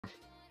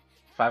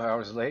5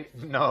 hours late?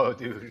 No,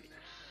 dude.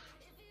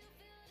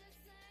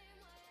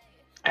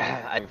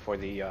 I'm for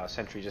the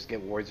sentry, just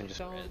get wards and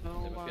just. Oh, we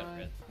were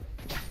gonna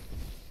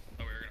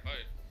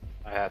fight.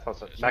 I thought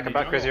so. Back and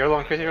back, crazy, you're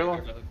alone, crazy, you're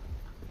alone.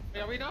 Wait,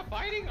 are we not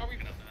fighting? Are we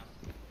gonna?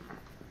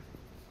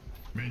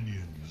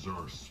 Minions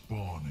are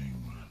spawning.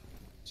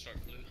 Start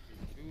blue.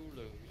 Too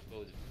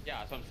low. Yeah,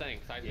 that's what I'm saying.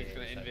 Seismic's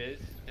gonna invis.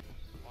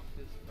 Walk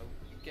this road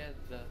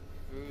together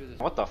through this.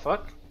 What the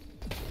fuck?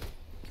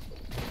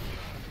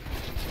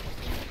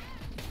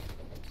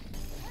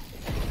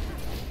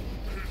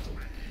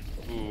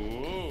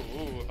 Ooh,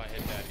 if I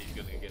hit that, he's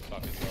gonna get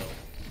fucking low.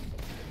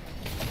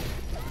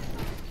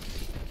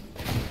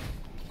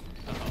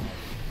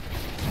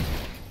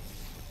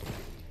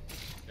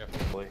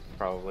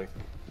 Probably.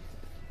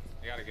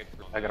 I got a good.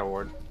 I got a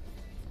ward.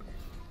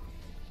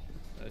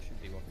 That should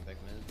be walking back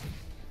man.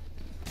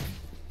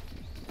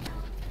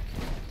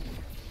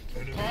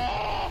 Enemy.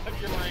 Oh,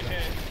 if you're right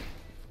hit.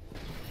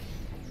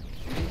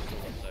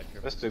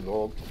 Let's do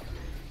gold.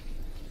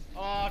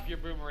 Oh, if your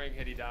boomerang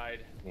hit, he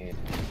died. Yeah.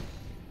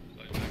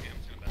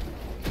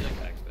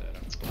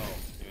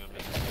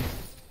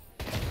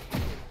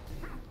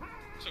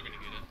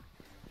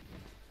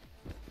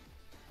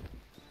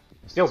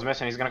 Steel's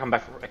missing, he's gonna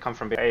come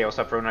from B. Hey, what's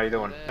up, Rune? How you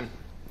doing?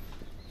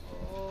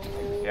 Oh,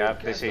 Yeah,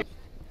 they see.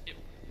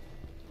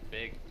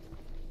 Big.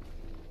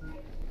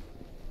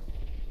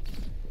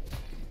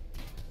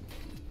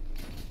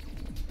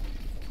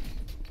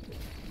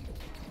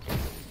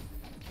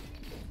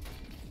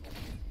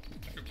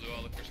 After blue,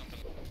 I'll look for something.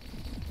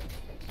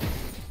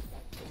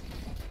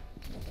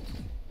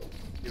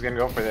 He's gonna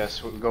go for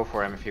this. We'll go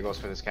for him if he goes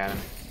for this cannon.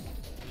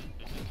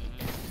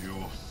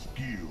 Your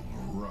skill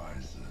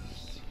rises.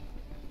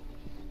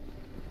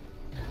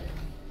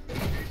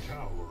 Enemy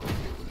tower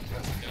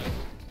protected.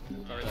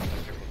 Sorry, that's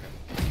not careful.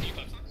 Can you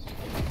touch this?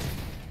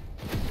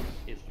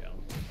 He's down.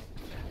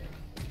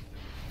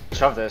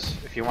 Shove this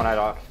if you want it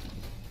off.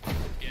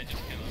 Yeah,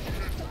 just kill him.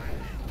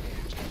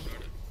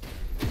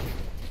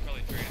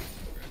 Probably 3.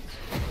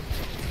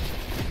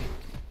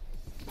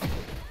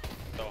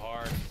 So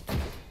hard.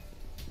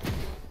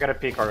 Got a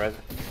peek already,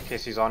 in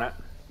case he's on it.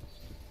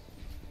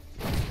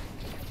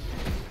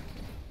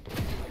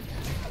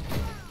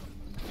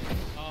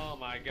 Oh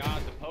my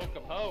god, the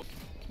poke.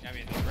 I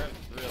mean, the rev's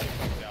really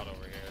fucked out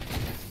over here.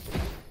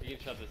 You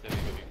can shut this in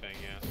movie thing,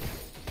 yeah.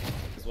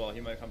 As well, he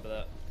might come to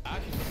that.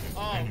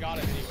 Oh, got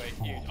it anyway,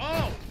 huge.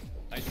 Oh!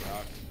 Nice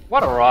rock.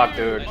 What a rock,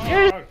 dude. Nice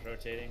Yeah. rock.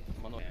 Rotating.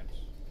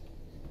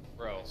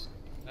 Bro,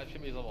 that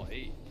should be level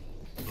 8.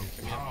 The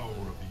power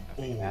of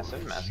the orb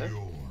Massive, is massive. For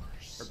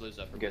yours. blues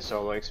up. Get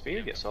solo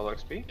XP, get solo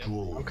XP. Yep.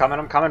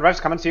 I'm coming. Rev's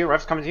coming to you,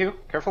 Rev's coming to you.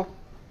 Careful.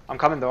 I'm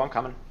coming though, I'm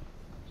coming.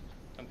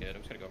 I'm good,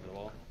 I'm just gonna go for the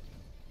wall.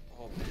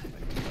 Oh,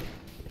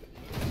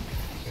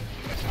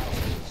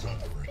 Is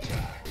under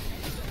attack.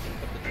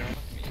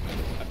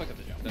 I fucked up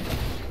the jump.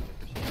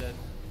 She's dead.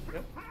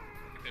 Yep.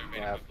 They're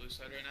invading Yeah. my blue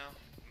side right now.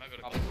 I might go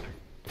to close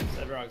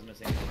there. Sedrog's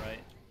missing,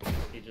 right?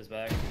 He just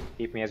back.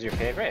 Keep me as your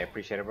favorite. I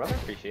appreciate it, brother.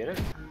 Appreciate it.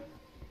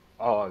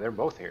 Oh, they're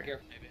both here.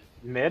 Here, maybe.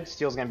 Mid,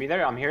 Steel's gonna be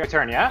there. I'm here.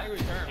 Turn, yeah?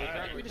 Return.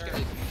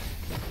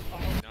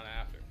 Not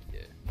after.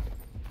 Yeah.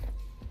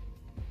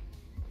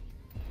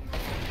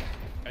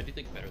 I do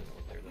think better than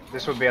what they're though.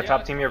 This would be a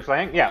top team you're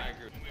playing? Yeah. I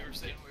agree. We were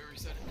saying.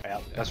 Yeah,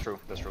 that's true.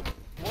 That's true.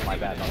 My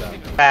bad.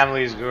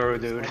 Family's guru,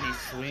 dude. When he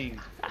swing.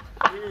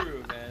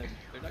 True, man.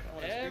 They're not gonna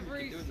want to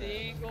every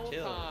single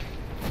time.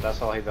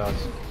 That's all he does.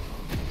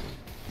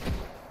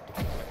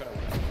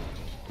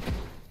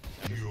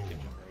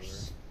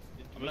 Yours.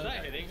 Was I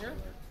hitting her?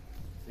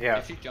 Yeah.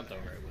 If she jumped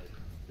over, it would.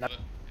 No.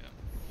 Yeah.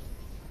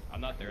 I'm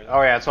not there.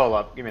 Oh yeah, it's all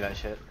up. Give me that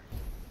shit.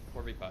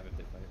 4v5 if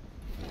they fight.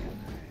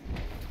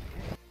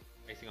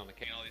 Racing on the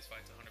cane all these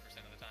fights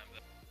 100% of the time.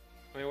 Though.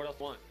 I mean, what else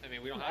want? I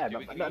mean, we don't have to.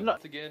 We can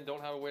once again,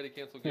 don't have a way to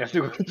cancel games.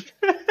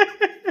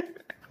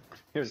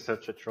 You're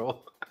such a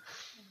troll.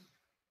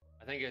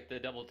 I think at the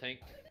double tank.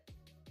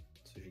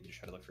 So you can just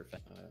try to look for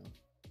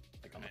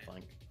like on the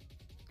flank.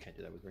 Can't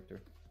do that with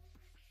Richter.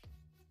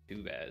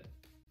 Too bad.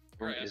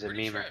 Is it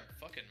meme? Sure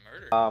fucking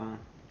murder.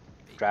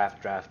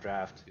 Draft.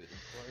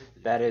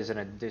 That is an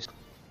addition.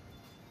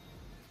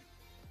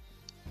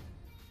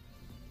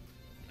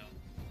 No.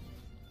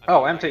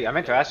 Oh, empty. I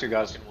meant to ask you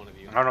guys. One of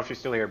you. I don't know if you're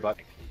still here, but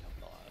Actually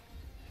helped a lot.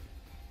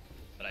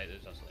 But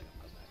there's also like a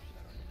cosmetic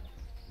that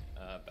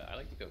right now. But I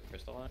like to go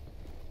crystalline.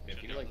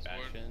 If you go like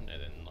Bastion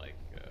and then like.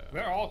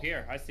 They're all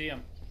here. I see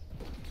him.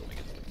 We'll make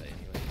it split day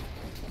anyway.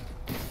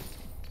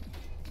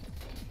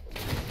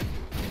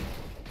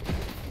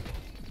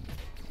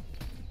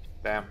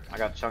 damn, I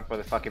got chunked by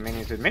the fucking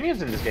minions. Dude,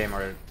 minions in this game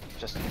are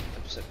just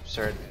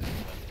absurd.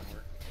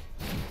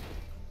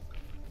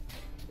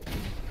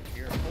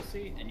 You're a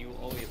pussy, and you will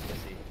always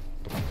pussy.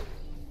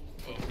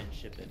 And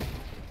ship it.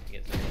 You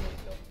get something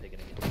like don't take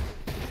it again.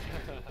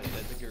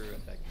 That's a guru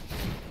effect.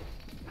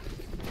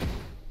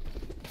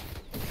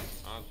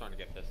 I'm starting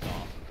to get pissed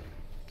off.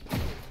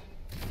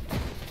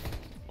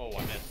 Oh,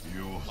 I missed.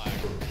 Your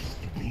first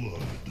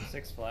blood.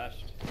 6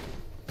 flashed.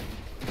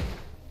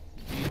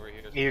 Over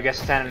here. EU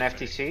gets 10 in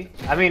FTC.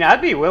 I mean,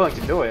 I'd be willing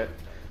to do it,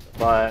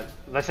 but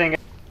the thing is...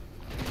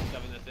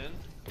 Shoving this in.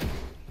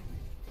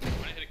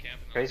 When I hit a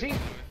camp, Crazy?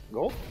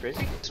 Gold?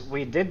 Crazy?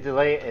 We did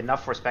delay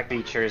enough for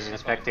features in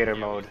spectator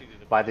mode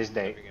by this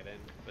date.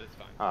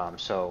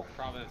 So...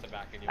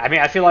 I mean,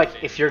 I feel like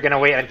if you're gonna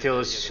wait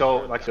until it's so,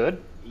 like,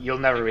 good, you'll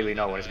never really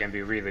know when it's gonna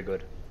be really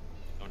good.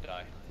 Don't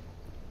die.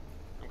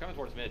 I'm coming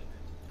towards mid.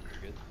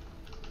 Good.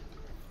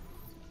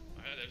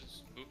 Alright,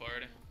 there's a boop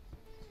already.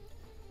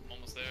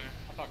 Almost there.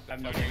 I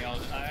have nothing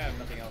else. I have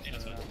nothing else. Your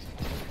skill.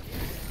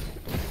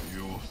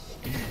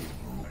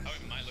 How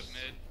it might look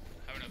mid.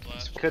 Having a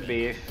flash. Could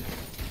be if...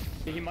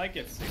 He might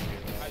get 60.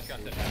 I just got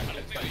I this.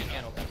 don't think we know.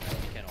 I don't think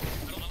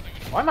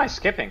we Why am I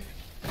skipping?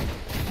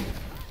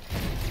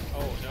 Oh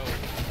no.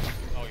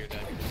 Oh, you're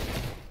dead.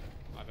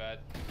 My bad.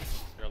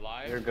 You're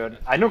alive? You're good.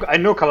 I knew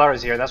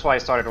Kalara's here, that's why I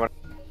started when...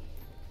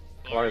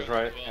 Kalara's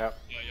right, well, yep.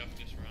 Yeah, you have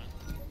to just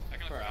run. I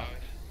can We're have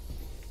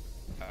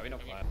out. We know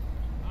flat.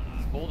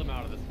 Pulled him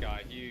out of the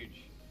sky.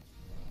 Huge.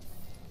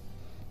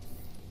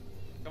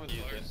 Come and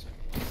use this.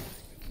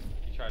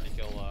 He tried to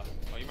kill, oh,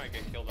 you might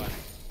get killed by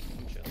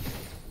chill.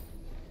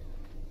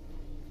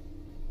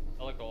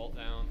 Helical ult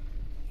down.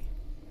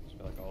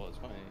 Helical ult is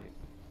fine.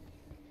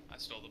 I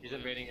stole the blue. He's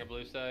invading your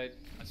blue side.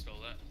 I stole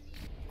that.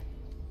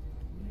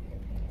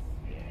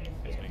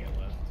 He's gonna get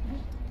left.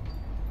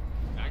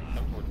 I can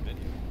come towards mid.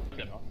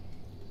 Okay.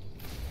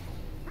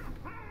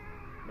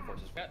 The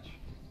forces fetch.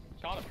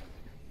 Caught him.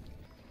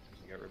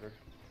 You got river.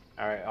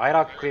 Alright,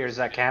 Hideout clears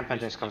that camp and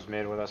just comes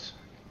mid with us.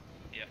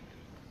 Yeah.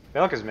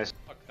 Belk is missing.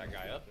 Fuck that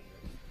guy up.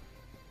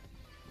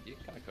 You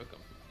can kinda cook him.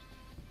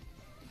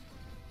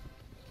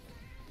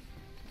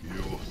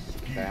 Your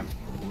skill Damn.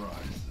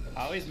 rises.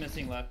 Always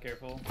missing left,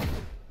 careful.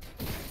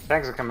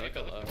 Thanks for coming. Make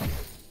a low.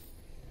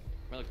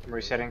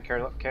 Resetting care.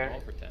 All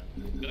for 10. I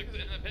feel like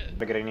it's in the pit.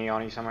 To get a knee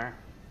on you somewhere.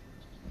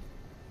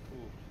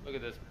 Ooh, look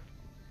at this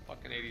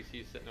fucking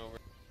ADC sitting over.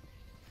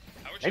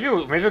 Maybe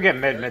we'll get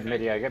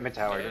mid, yeah, get mid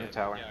tower, get mid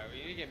tower. Yeah, we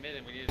need to get mid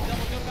and we need to double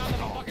jump out of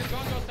the fucking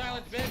go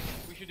silence, bitch!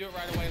 We should do it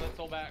right away, let's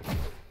hold back.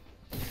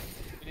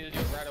 We need to do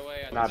it right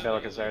away. Not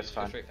Bellic is there, it's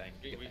fine. We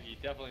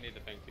definitely need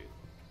the Fang Tooth.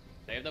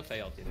 They have no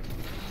fails either.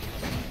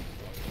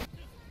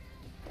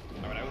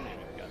 Alright, I wouldn't even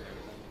got there.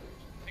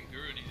 I think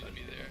Guru needed to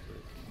be there.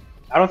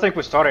 I don't think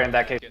we started in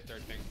that case. Get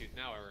third Fang Tooth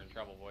now, we're in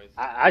trouble, boys.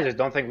 I just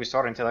don't think we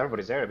started until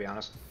everybody's there, to be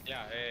honest.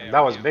 Yeah, And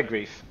that was big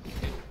grief.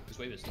 This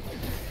wave is still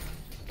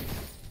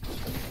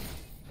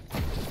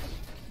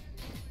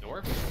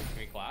North? Can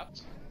we clap?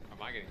 Or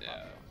am I getting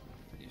clapped?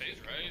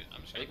 Phase right?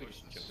 I'm just I gonna think we push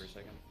should chill for a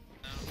second.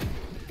 No.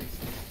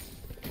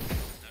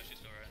 No, she's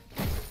still right.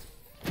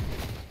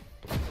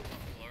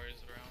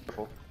 Gloria's around.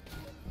 Careful.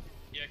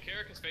 Yeah,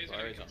 Carrick and Phase are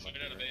gonna Gloria's come on straight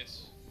left out of there.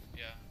 base.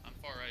 Yeah, I'm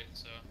far right,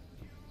 so.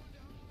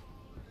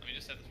 Let me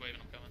just set this wave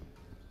and I'm coming.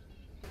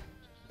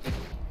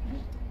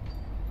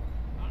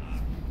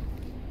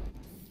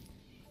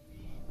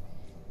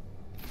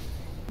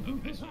 Oh,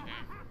 base one here.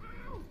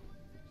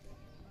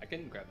 I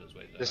can grab those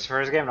waves. This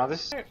first game, no,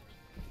 this is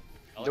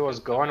Duo's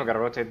going, we gotta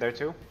rotate there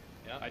too.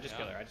 Yeah, I just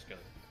kill her.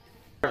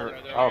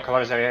 Oh,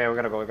 Kalara's there, yeah, we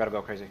gotta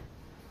go crazy.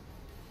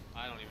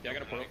 I don't even. Yeah, I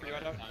got a portal for you, I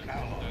don't.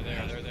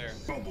 They're there.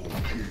 Double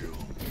kill.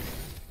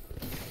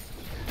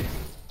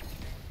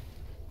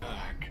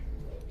 Back.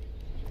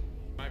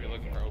 Might be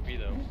looking for OP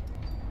though.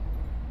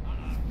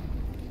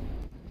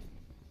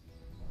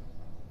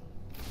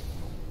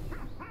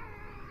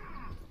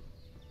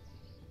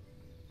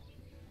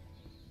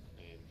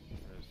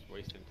 They're just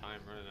wasting time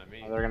running at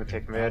me. Oh, they're gonna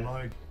take mid.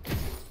 Allied,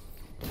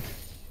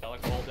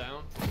 Bellic hold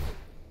down.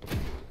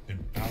 an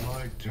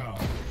allied tower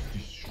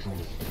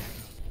destroyed.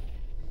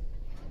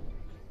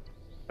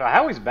 So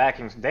how he's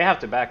backing? They have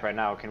to back right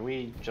now. Can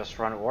we just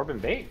run orb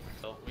and bait?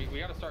 So we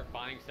gotta start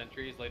buying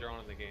sentries later on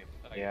in the game.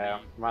 Like, Yeah,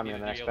 we run me need the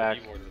to next be able back.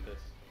 to keyboard with this.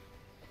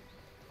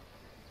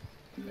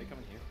 Are they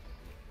coming here?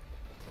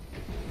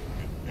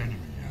 An enemy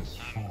has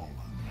fallen.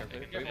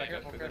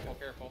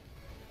 Careful.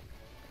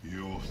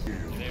 Your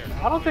skill. There.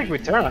 I don't think we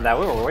turned on that.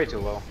 We were way too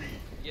low.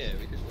 Yeah,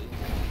 we just leave.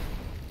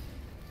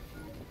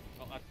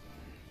 Oh,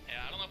 Yeah,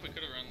 I don't know if we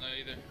could have run that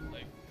either.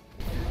 Like,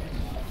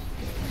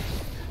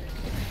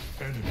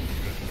 Enemy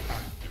has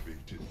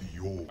activated the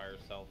orb. by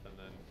yourself and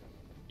then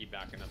keep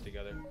backing up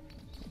together.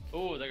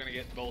 Oh, they're gonna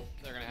get both.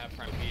 They're gonna have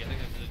Prime P. I think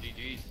this is a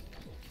GG's.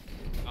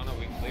 I don't know if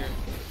we can clear it.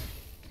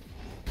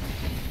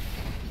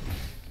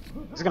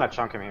 He's gonna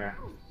chunk him here.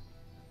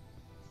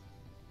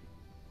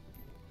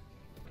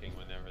 King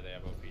whenever they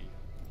have OP.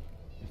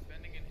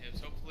 bending in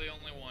hips. Hopefully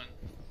only one.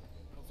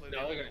 Hopefully they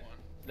No, only they're gonna, one.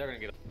 they're gonna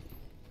get.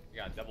 We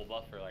got double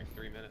buff for like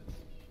 3 minutes.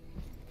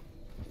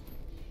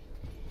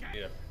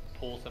 Need to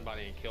pull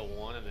somebody and kill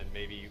one, and then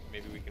maybe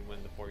we can win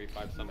the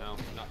 4v5 somehow.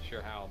 Not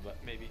sure how, but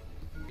maybe.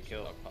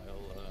 Kill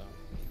pile,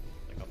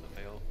 like up the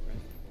fail, right?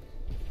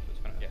 It's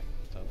kinda, yeah,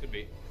 so could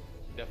be.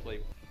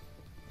 Definitely.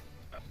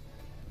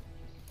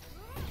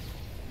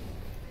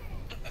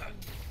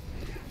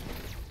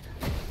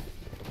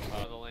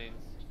 The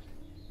lanes.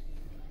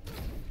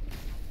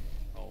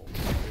 Oh.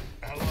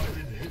 Allied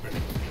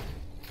inhibitor.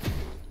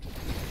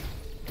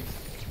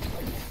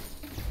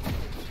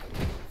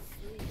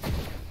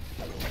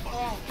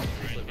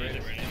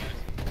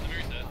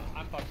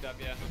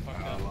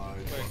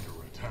 quick.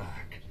 under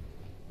attack.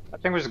 I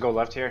think we just go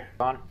left here.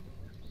 Gone.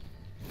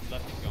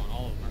 Left is going.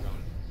 All of them are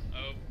going.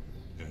 Oh,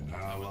 An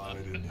allied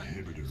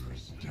inhibitors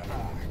down.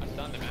 I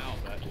stunned him out,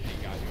 but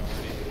he got you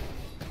already.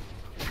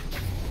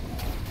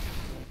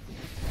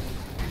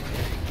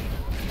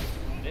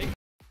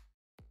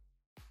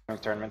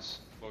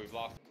 Tournaments. Well, we've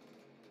lost.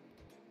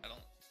 I don't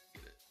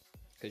get it.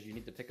 Because you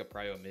need to pick a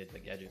prio mid, the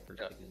gadget first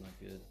pick is not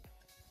good.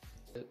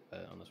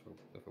 Unless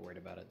if we're worried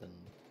about it, then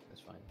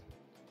it's fine.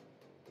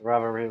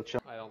 Rather real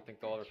chill. I don't think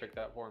they'll ever pick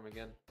that for him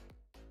again.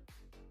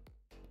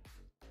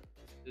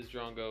 His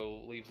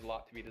Drongo leaves a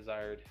lot to be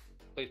desired.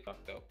 Plays puck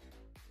though.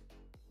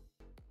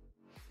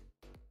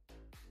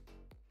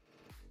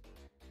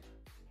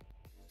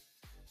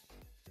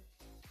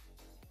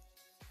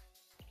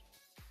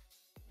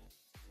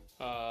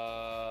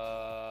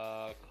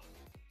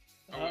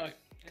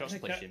 Just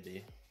play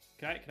Shinbi.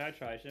 Can I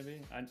try Shinbi?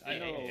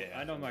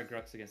 I know my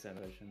Grux against that,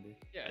 but Shinbi.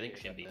 Yeah, I think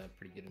Shinbi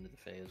pretty good into the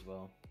Fae as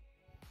well.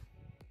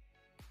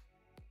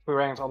 We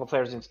ranked all the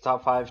players into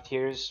top 5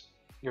 tiers.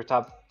 Your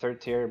top 3rd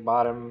tier,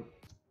 bottom.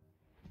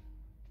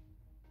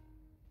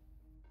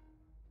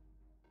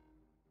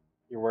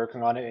 You're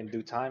working on it in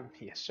due time?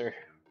 Yes, sir.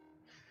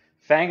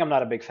 Fang, I'm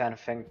not a big fan of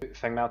Fang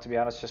now, to be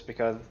honest, just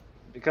because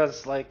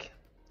like,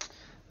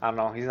 I don't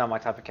know, he's not my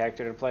type of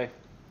character to play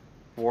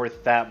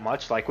worth that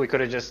much. Like, we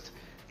could have just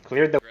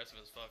cleared the... Aggressive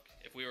as fuck.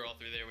 If we were all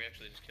through there, we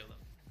actually just killed them.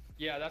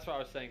 Yeah, that's what I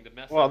was saying. The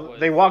mess up Well, was...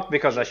 they walked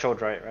because I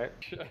showed right?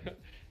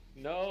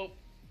 Nope.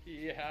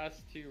 He has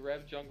to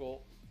rev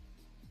jungle.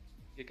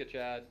 Giga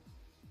Chad.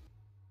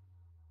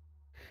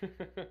 Nice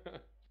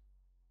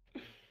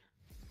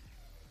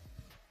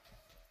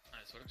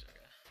work,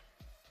 Jacka.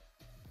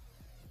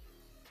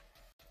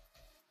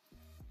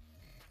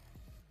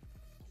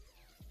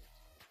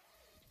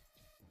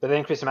 Did they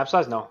increase the map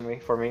size? No,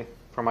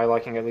 for my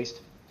liking at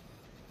least.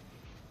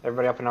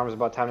 Everybody up in arms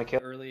about time to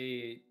kill.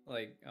 Early,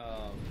 like,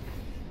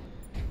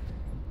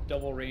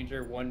 double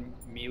ranger, 1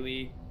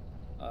 melee,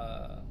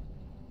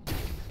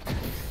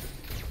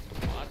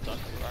 Oh, that sucks.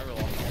 Survivor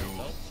lost all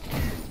himself.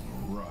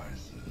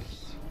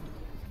 Rises.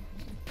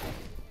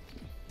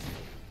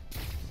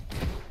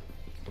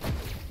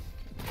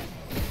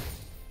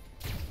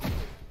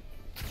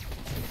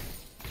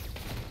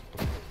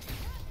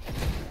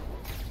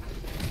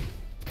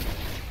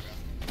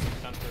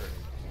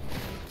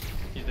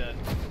 He's dead.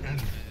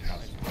 Enemy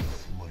has been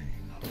slain.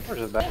 Or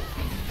just bad.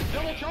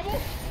 Double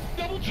trouble!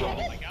 Double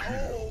trouble!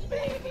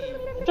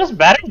 Just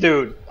batting,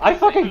 dude. I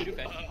fucking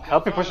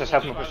help me push this.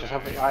 Help me push this.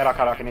 Help me. I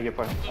need you to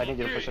push. I need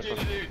you to push this one.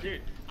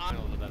 I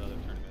don't know that other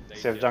tournament. They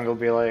Save did. jungle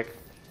be like,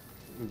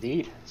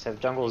 indeed. Save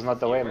jungle is not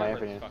the way, in my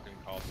Remember opinion. this fucking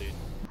call, dude.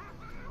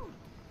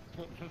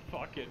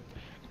 Fucking.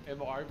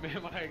 Am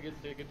I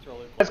against the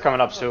controller? It's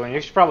coming up soon.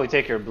 You should probably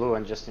take your blue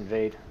and just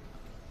invade.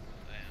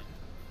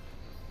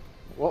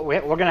 Well,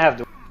 we're gonna have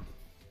to.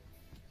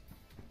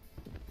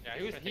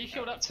 Yeah, he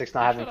showed up. 6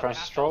 not having crunch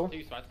stroll.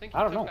 Too, so I think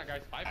I don't know. that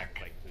guy's 5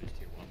 like who's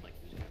tier 1, like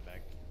who's coming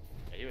back.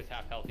 Yeah, he was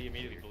half health. He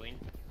immediately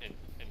blinked and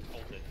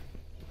ulted.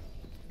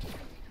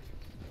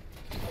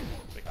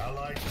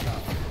 Allied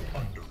tower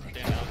under Stand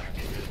attack. out and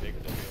get really big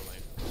for the real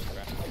lane.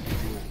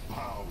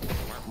 Power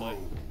Smart play.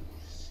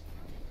 grows.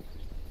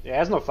 Yeah, he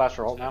has no flash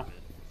or ult now.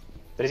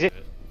 But is he?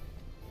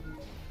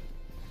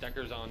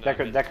 Decker's on.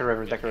 Decker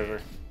river.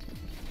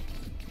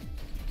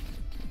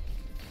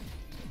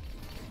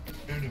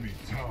 Enemy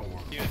tower.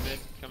 You in mid.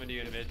 Coming to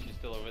you in mid. She's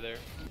still over there.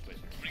 I'm gonna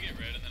get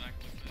red and then I can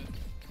look mid.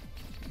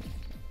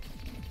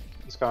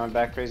 He's coming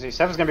back crazy.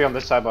 Seven's gonna be on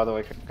this side, by the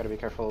way. Gotta be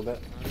careful a bit.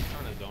 I'm just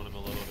trying to zone him a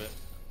little bit.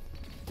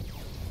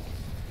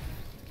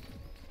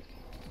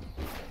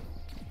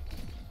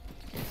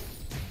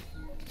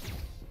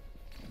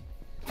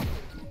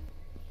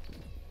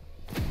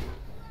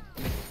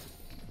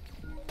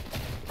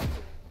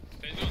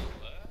 Phase going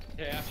left.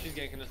 Yeah, she's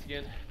ganking us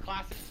again.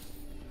 Classic.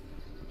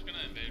 I'm just gonna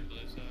invade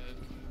blue side.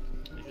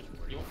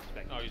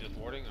 Oh, you're just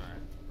warding?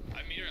 Alright.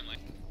 I meet her in like.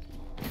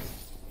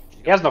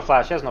 He has no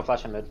flash. He has no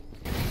flash in mid.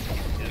 Let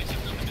me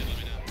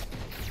know.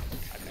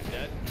 I'm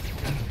dead.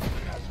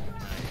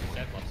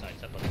 Set left side,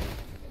 set left side.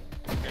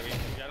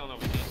 Okay, I don't know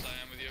if we Yes, I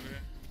am with you over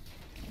here.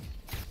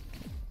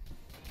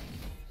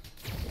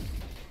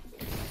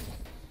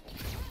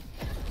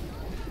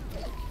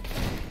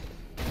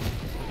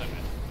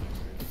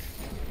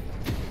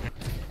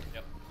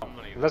 Yep. I'm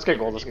gonna Let's get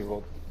gold. Let's get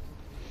gold.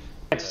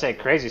 I meant to say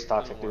crazy's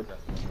toxic, dude.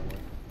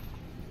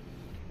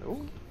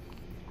 Ooh.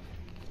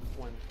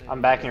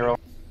 I'm backing your own.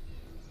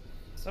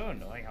 so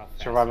annoying how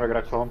fast Survivor you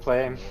got a clone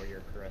play.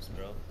 Warrior caress,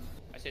 bro.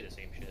 I say the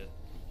same shit.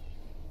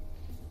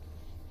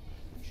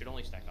 You should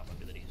only stack off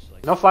abilities.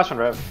 Like, No flash on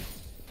Rev.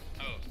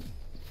 Oh,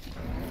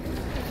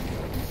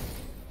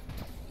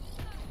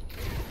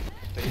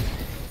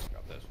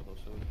 drop this with those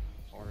so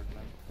hard,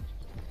 man.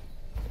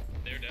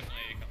 they're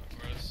definitely coming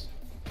for us.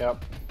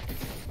 Yep.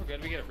 We're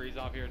good. We get a freeze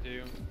off here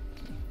too.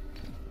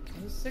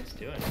 What's 6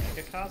 doing?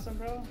 Microcosm,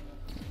 bro?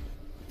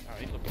 Oh,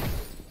 he's looking.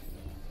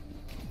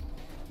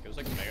 It was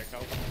like Mega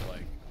Cosm or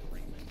like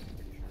Ring Link, I'm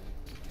pretty sure.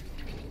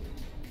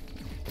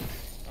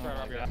 Oh Right,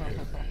 my right,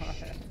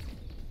 God.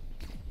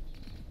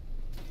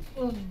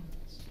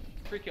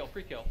 Free kill,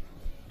 free kill.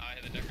 I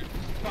hit the Decker.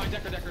 Fine,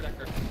 Decker.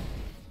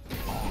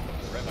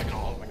 Red, I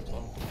can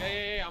slow.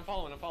 Yeah, I'm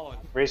following.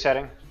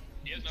 Resetting.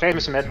 He has no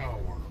Famous mid.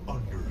 Tower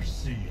under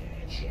siege.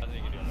 Nothing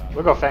you can do about it.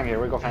 We'll go Fang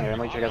here. I'm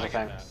lead you guys a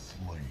Fang.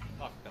 Slain.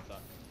 Fuck, that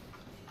sucks.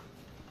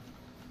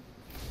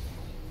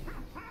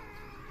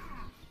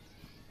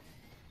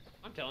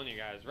 I'm telling you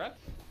guys, reps.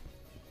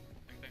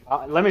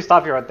 Let me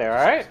stop you right there,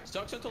 alright?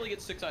 Sucks until he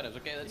gets 6 items,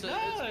 okay? That's it.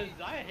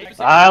 I hate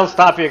I'll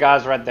stop you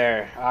guys right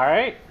there,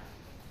 alright?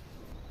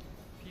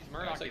 He's It's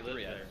Murdoch, like he lives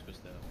 3 there. items, but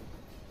still.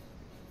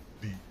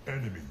 The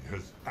enemy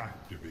has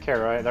activated. Okay,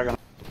 right, they're gonna...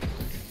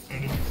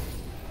 Enemy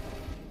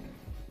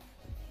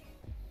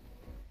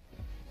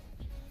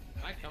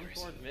Can I come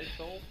towards mid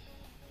soul?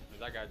 Or is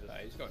that guy just...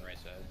 He's going right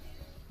side.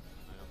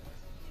 I know.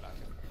 Back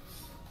him.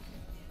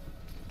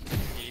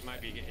 He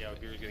might be,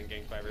 Hero's getting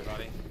ganked by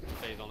everybody.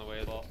 Stays on the way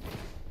as well.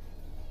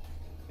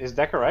 Is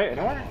Decker right?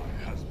 Anyone?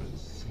 has been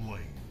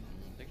slain.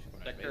 I think she's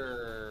going right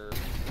Decker...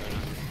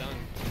 done.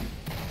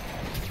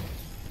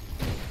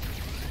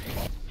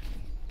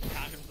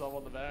 Got himself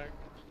on the back.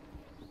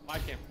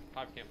 5 camp.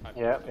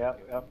 Yep.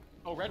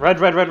 Oh, red.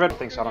 Red. I don't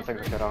think so. I don't think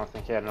we could. Yeah,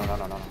 no.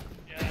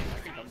 Yeah, I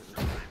can come.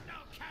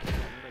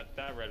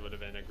 That red would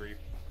have been a grief.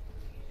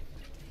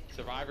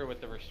 Survivor with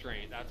the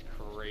restraint. That's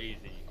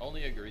crazy.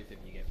 Only a grief if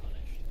you get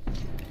punished.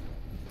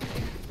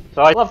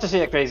 So I'd love to see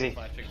it crazy.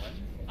 Flashing left.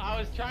 I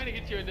was trying to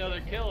get you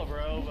another kill,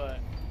 bro, but...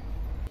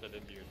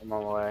 I'm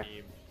on my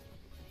way.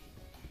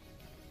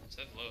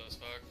 Set low as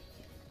fuck.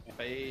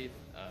 Fade,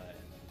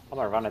 I'm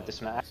gonna run at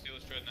this match. Steal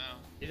his dread now.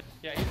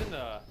 Yeah, he's in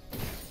the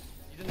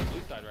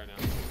blue side right now.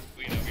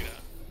 We know.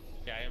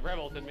 Yeah, Red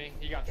ulted me.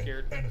 He got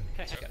scared.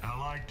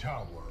 Allied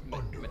tower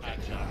under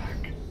attack.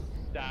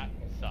 That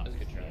sucks. That's a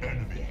good try.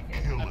 Enemy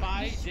killing. If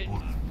I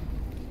didn't...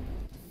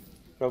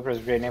 Roper is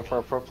a great name for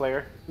a pro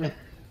player.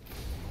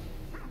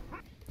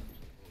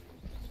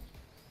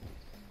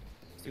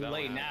 Too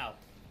late now.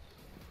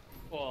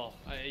 Well,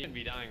 you shouldn't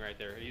be dying right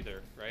there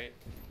either, right?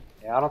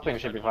 Yeah, I don't think we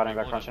should be fighting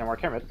back crunch anymore.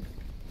 Kermit.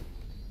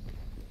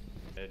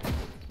 I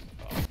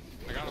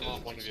got him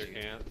off one of your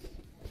cans.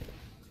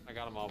 I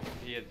got him off.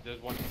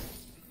 There's one.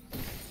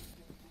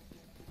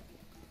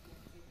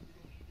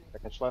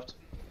 Catch left.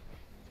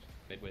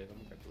 Mid wave, I'm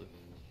gonna blue.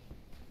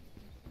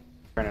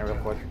 Turn it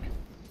real quick.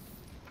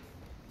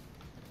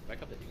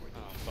 Back up the D ward.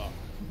 Oh, fuck.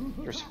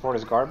 Your support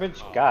is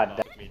garbage? Oh, God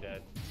fuck me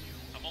dead.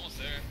 I'm almost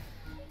there.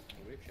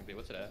 Wave should be,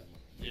 what's it at?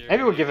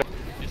 Maybe we'll give it.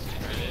 It's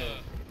just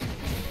right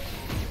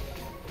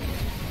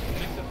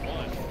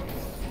 6-1.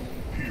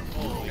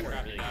 Holy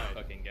crap, you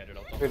fucking get it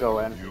all. We go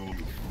in. You'll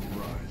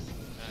rise.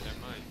 Never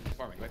mind.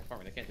 Farming, back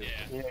farming, they can't do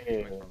Yeah.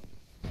 it.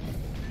 Yeah.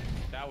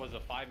 That was a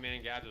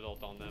 5-man gadget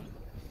ult on them.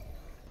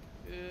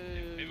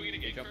 Maybe we get a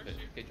gate jump first pit.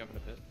 here? Okay, jump in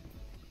the pit.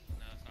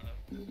 No, it's not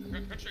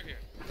up. Crunch right here.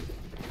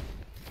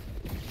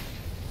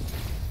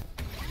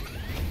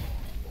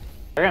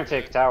 They're gonna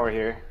take tower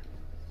here.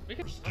 We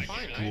can, I'm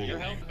fine, right? You're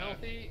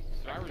healthy.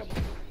 Survivor's...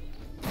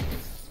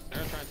 They're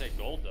gonna try and take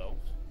gold, though.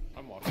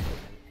 I'm walking.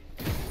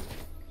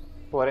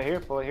 Pull it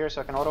here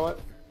so I can auto it.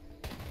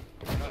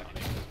 I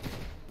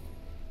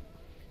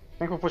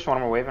think we'll push one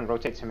more wave and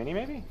rotate to mini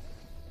maybe?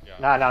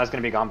 Yeah. Nah, it's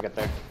gonna be gone, get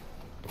there.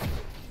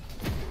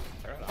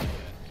 They're not on it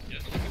Yeah,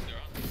 it looks like they're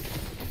on.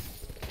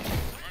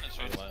 I'm running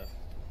straight. yet. On left.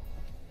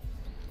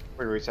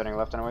 We're resetting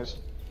left anyways.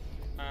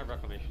 I have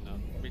reclamation, though.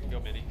 We can go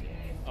mini.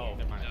 Oh,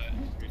 never mind.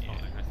 You're fine.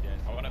 I see it.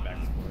 I want to back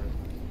forward.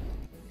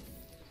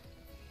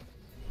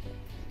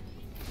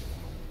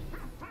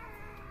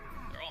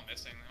 They're all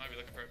missing. They might be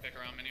looking for a pick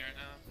around mini right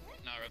now.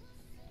 Not really.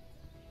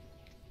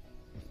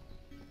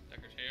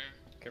 Decker's here.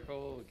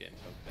 Careful getting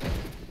choked.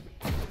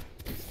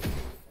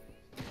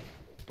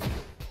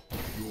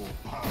 Your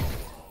power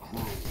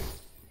grows.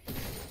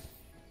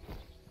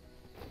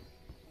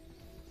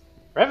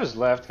 Rev is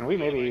left, can we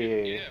maybe...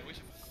 Yeah, we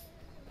should.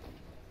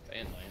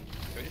 Fan lane.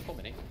 Should we just pull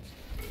mini?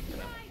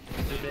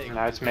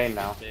 No, it's main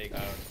now. Big. Oh,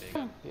 it's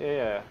big.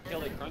 Yeah.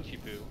 Kill a crunchy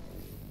poo.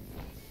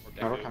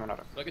 No, we're coming out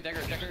of Look at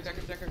Decker.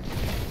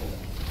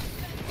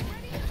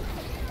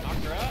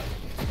 Knocked her up.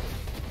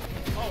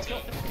 Oh,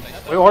 kill.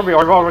 Wait, Orbi,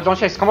 don't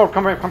chase. Come over,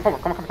 come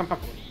forward.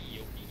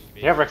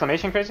 You have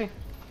reclamation, crazy?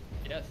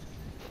 Yes.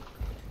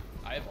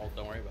 I have ult,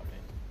 don't worry about me.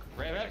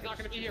 Rev's not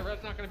gonna be here.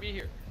 Rev's not gonna be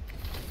here.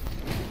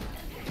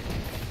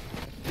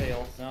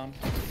 Fail some.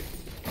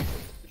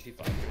 She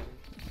 5.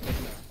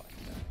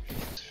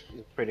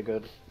 Pretty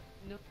good.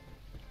 No.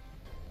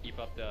 Keep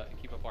up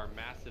our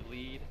massive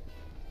lead.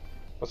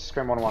 What's the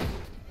scrim 1-1?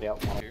 Yeah,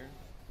 1-1. Here.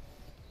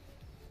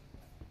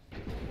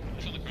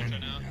 Push on the crunch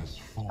right now. Enemy has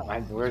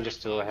fallen. We're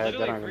just too ahead, they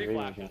Literally don't 3 even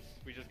read flashes me.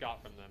 we just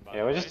got from them. By Yeah,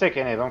 the we're way. just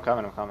taking it, I'm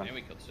coming. And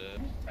we killed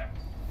Sid.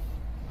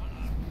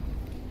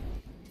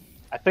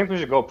 I think we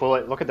should go pull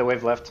it. Look at the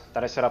wave left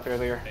that I set up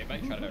earlier. They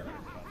might try to. They're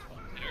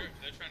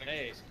trying to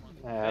Hey. get this one.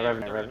 Yeah,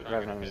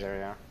 Revenant is there,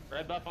 yeah.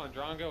 Red buff on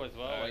Drongo as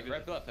well. Like,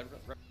 Red left. I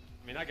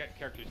mean, I got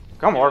characters.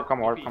 Come orb.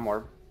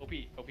 OP,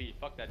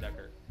 fuck that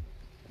Decker.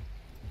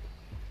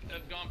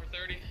 Dead's gone for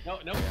 30.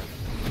 No.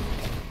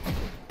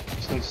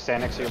 Just need to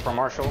stand next to you for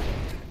Marshall.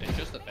 It's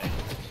just the fan.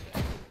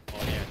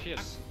 Oh yeah, she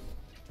shit.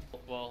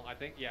 Well, I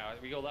think yeah,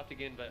 we go left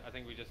again, but I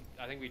think we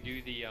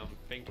do the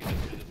thing to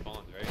the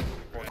spawns, right?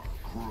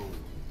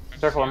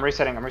 Circle, I'm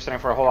resetting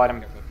for a whole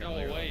item. No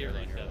way you're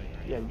resetting.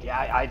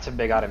 Yeah, it's a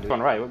big item, dude.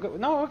 On right.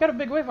 No, we got a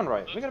big wave on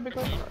right. We got a big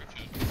wave on right.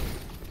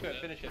 Good,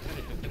 finish it.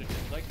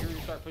 Like you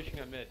start pushing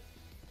on mid.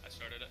 I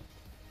started it.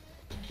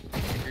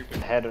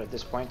 Ahead at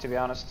this point, to be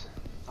honest.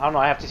 I don't know,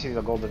 I have to see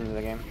the gold in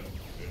the game.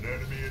 An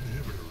enemy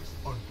inhibitor is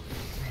under.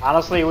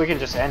 Honestly, we can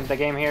just end the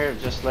game here.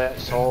 Just let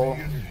Soul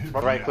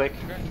right click.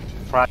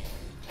 Fry.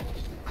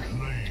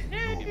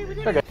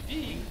 They're good.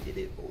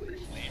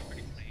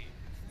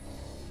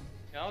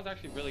 Yeah, that was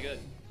actually really good.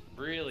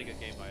 Really good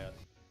game by us.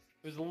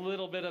 It was a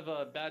little bit of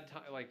a bad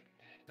time, like,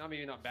 not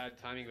bad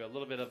timing, but a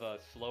little bit of a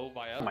slow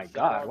by us. Oh my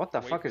god, what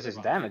the fuck is his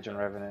damage on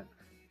Revenant?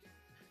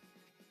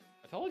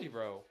 I told you,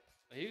 bro.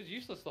 He was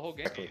useless the whole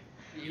game.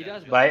 He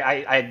does. But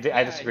I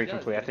disagree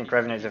completely. I think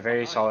Revenant is a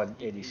very solid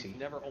ADC. He's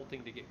never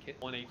ulting to get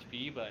 1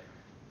 HP, but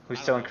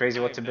Who's telling crazy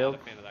what to build?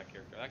 I'm not a fan of that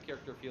character. That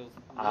character feels.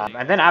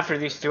 And then after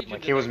these two,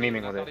 like he was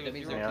memeing with it.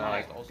 You know,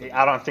 like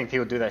I don't think he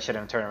would do that shit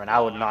in a tournament. I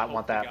would not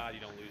want that. God, you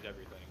don't lose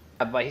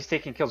everything. But he's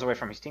taking kills away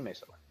from his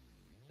teammates. Though.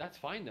 That's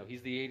fine though.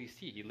 He's the ADC.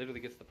 He literally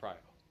gets the prio.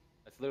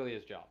 That's literally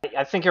his job.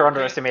 I think you're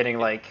underestimating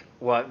like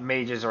what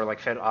mages or like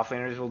fed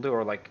offlaners will do,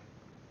 or like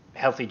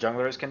healthy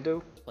junglers can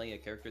do. Playing a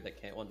character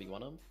that can't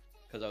 1v1 him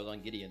because I was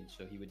on Gideon,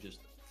 so he would just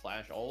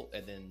flash ult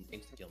and then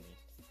insta kill me.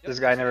 This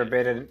guy never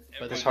baited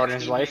this hard in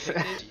his life.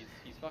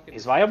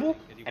 He's viable,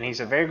 and he's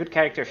a very good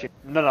character.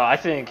 No, I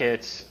think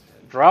it's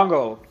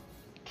Drongo,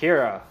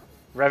 Kira,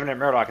 Revenant,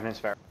 Murdoch, and then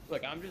Sparrow.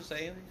 Look, I'm just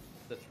saying,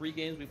 the 3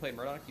 games we played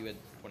Murdoch, you had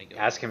 20 kills.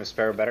 Ask him if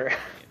Sparrow better.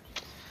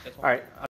 Alright.